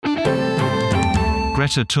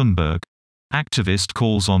Greta Thunberg. Activist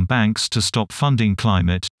calls on banks to stop funding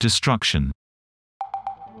climate destruction.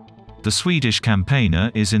 The Swedish campaigner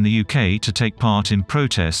is in the UK to take part in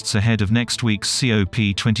protests ahead of next week's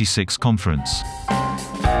COP26 conference.